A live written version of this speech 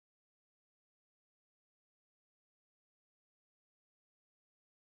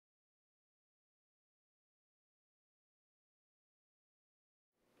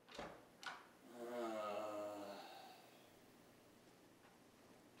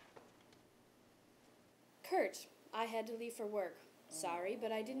Kurt. I had to leave for work. Sorry,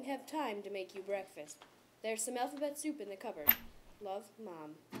 but I didn't have time to make you breakfast. There's some alphabet soup in the cupboard. Love,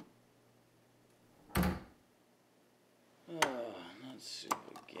 Mom. Oh, not soup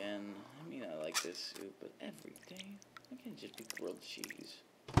again. I mean, I like this soup, but every day, why can't it just be grilled cheese?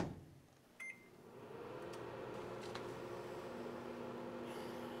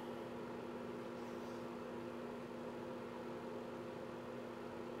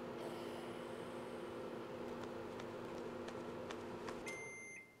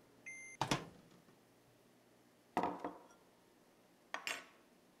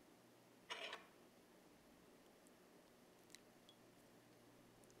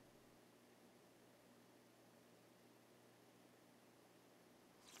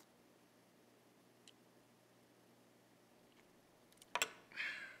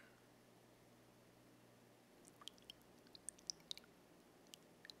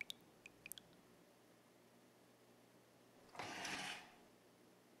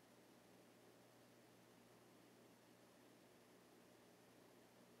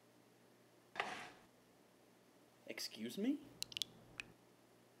 Excuse me?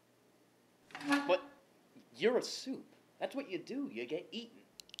 But you're a soup. That's what you do. You get eaten.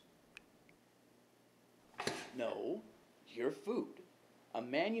 No, you're food. A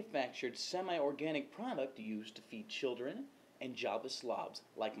manufactured semi-organic product used to feed children and jobless slobs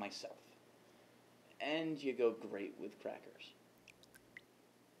like myself. And you go great with crackers.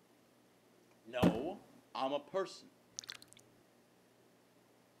 No, I'm a person.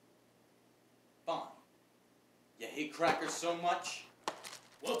 Fine. You hate crackers so much?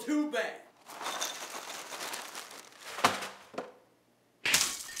 Well, too bad.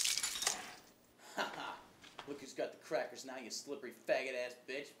 Haha. Look who's got the crackers now, you slippery faggot-ass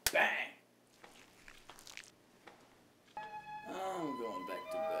bitch. Bang! I'm going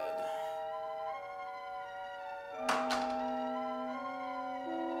back to bed.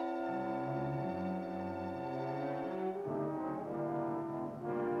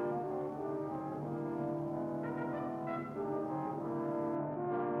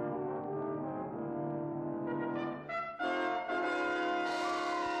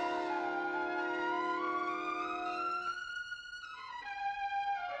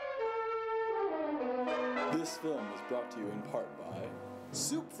 This film is brought to you in part by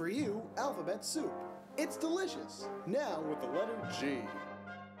Soup for You, Alphabet Soup. It's delicious. Now with the letter G.